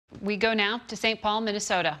We go now to St. Paul,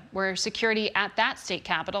 Minnesota, where security at that state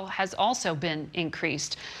capitol has also been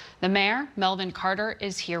increased. The mayor, Melvin Carter,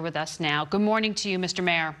 is here with us now. Good morning to you, Mr.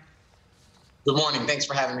 Mayor. Good morning. Thanks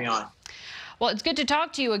for having me on. Well, it's good to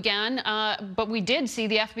talk to you again, but we did see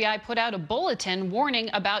the FBI put out a bulletin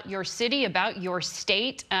warning about your city, about your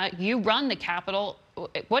state. You run the Capitol.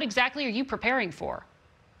 What exactly are you preparing for?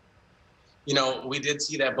 You know, we did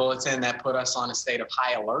see that bulletin that put us on a state of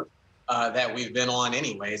high alert that we've been on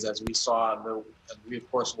anyways, as we saw, we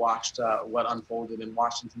of course watched what unfolded in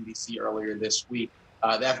Washington, D.C. earlier this week.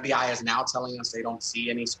 The FBI is now telling us they don't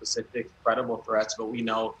see any specific credible threats, but we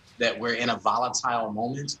know that we're in a volatile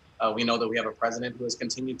moment. We know that we have a president who has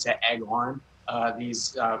continued to egg on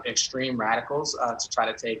these extreme radicals to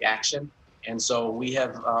try to take action. And so we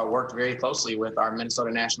have worked very closely with our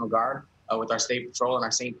Minnesota National Guard, with our State Patrol and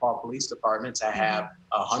our St. Paul Police Department to have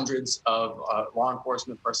hundreds of law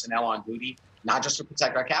enforcement personnel on duty, not just to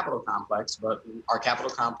protect our Capitol complex, but our Capitol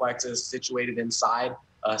complex is situated inside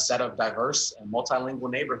a set of diverse and multilingual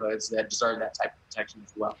neighborhoods that deserve that type of protection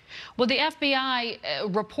as well. Well, the FBI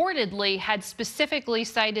reportedly had specifically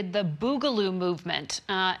cited the Boogaloo movement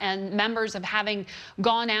and members of having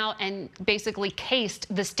gone out and basically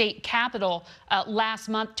cased the state capitol last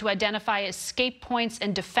month to identify escape points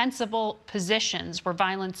and defensible positions where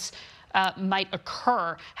violence might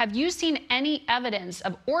occur. Have you seen any evidence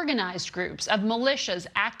of organized groups, of militias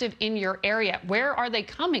active in your area? Where are they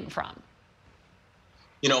coming from?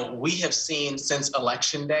 You know, we have seen since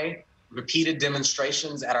Election Day repeated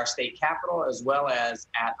demonstrations at our state capitol as well as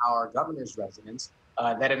at our governor's residence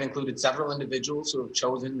that have included several individuals who have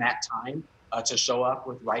chosen that time to show up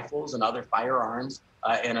with rifles and other firearms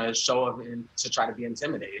in a show to try to be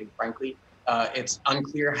intimidating. Frankly, it's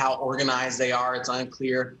unclear how organized they are. It's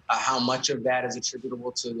unclear how much of that is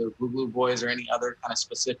attributable to the Boogaloo Boys or any other kind of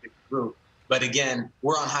specific group. But again,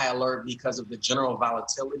 we're on high alert because of the general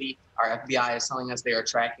volatility. Our FBI is telling us they are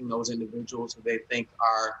tracking those individuals who they think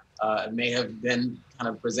are may have been kind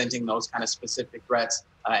of presenting those kind of specific threats.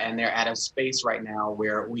 And they're at a space right now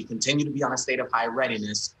where we continue to be on a state of high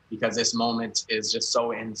readiness because this moment is just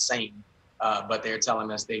so insane. But they're telling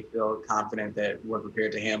us they feel confident that we're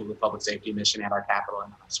prepared to handle the public safety mission at our Capitol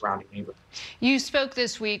and our surrounding neighborhoods. You spoke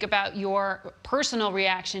this week about your personal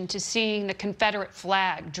reaction to seeing the Confederate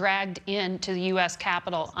flag dragged into the U.S.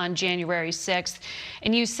 Capitol on January 6th.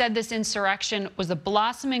 And you said this insurrection was a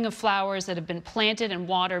blossoming of flowers that have been planted and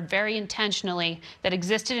watered very intentionally that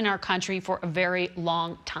existed in our country for a very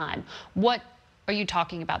long time. What are you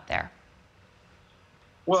talking about there?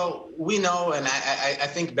 Well, we know, and I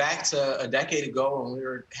think back to a decade ago when we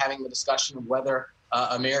were having the discussion of whether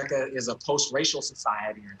America is a post-racial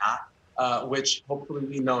society or not, which hopefully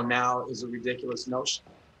we know now is a ridiculous notion.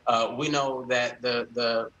 We know that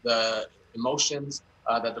the emotions,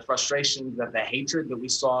 that the frustrations, that the hatred that we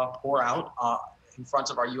saw pour out in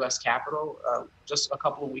front of our U.S. Capitol just a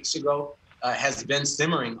couple of weeks ago has been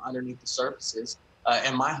simmering underneath the surfaces.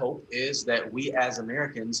 And my hope is that we as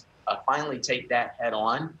Americans finally take that head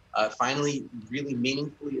on, finally really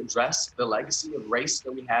meaningfully address the legacy of race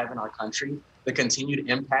that we have in our country, the continued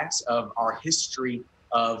impacts of our history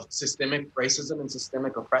of systemic racism and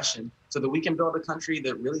systemic oppression, so that we can build a country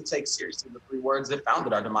that really takes seriously the three words that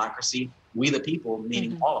founded our democracy, we the people,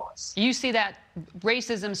 meaning all of us. You see that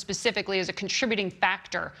racism specifically as a contributing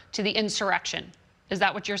factor to the insurrection. Is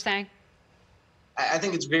that what you're saying? I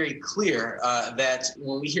think it's very clear that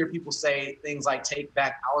when we hear people say things like take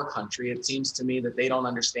back our country, it seems to me that they don't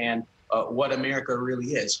understand what America really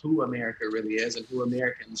is, who America really is, and who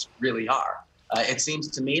Americans really are. It seems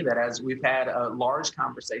to me that as we've had a large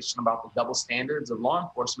conversation about the double standards of law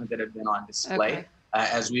enforcement that have been on display,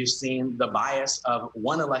 as we've seen the bias of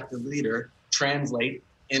one elected leader translate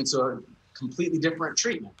into a completely different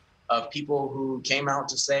treatment of people who came out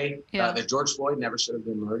to say that George Floyd never should have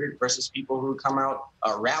been murdered versus people who come out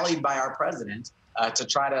rallied by our president to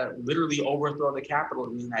try to literally overthrow the Capitol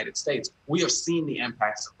of the United States. We have seen the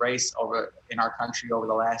impacts of race in our country over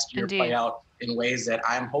the last year play out in ways that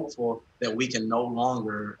I'm hopeful that we can no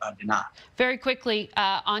longer deny. Very quickly,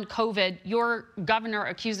 on COVID, your governor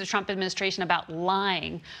accused the Trump administration about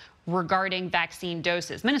lying regarding vaccine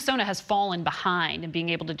doses. Minnesota has fallen behind in being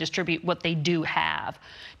able to distribute what they do have.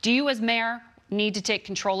 Do you as mayor need to take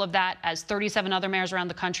control of that, as 37 other mayors around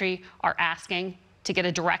the country are asking to get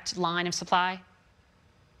a direct line of supply?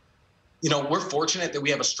 You know, we're fortunate that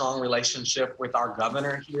we have a strong relationship with our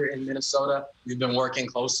governor here in Minnesota. We've been working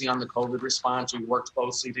closely on the COVID response. We've worked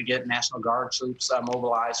closely to get National Guard troops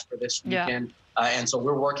mobilized for this weekend. And so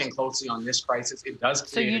we're working closely on this crisis. It does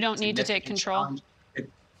create so you don't need to take control?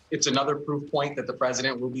 it's another proof point that the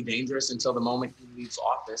president will be dangerous until the moment he leaves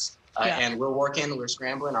office. And we're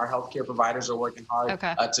scrambling. Our healthcare providers are working hard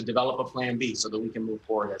to develop a plan B so that we can move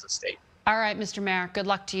forward as a state. All right, Mr. Mayor, good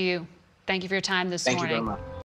luck to you. Thank you for your time this morning. Thank you very much.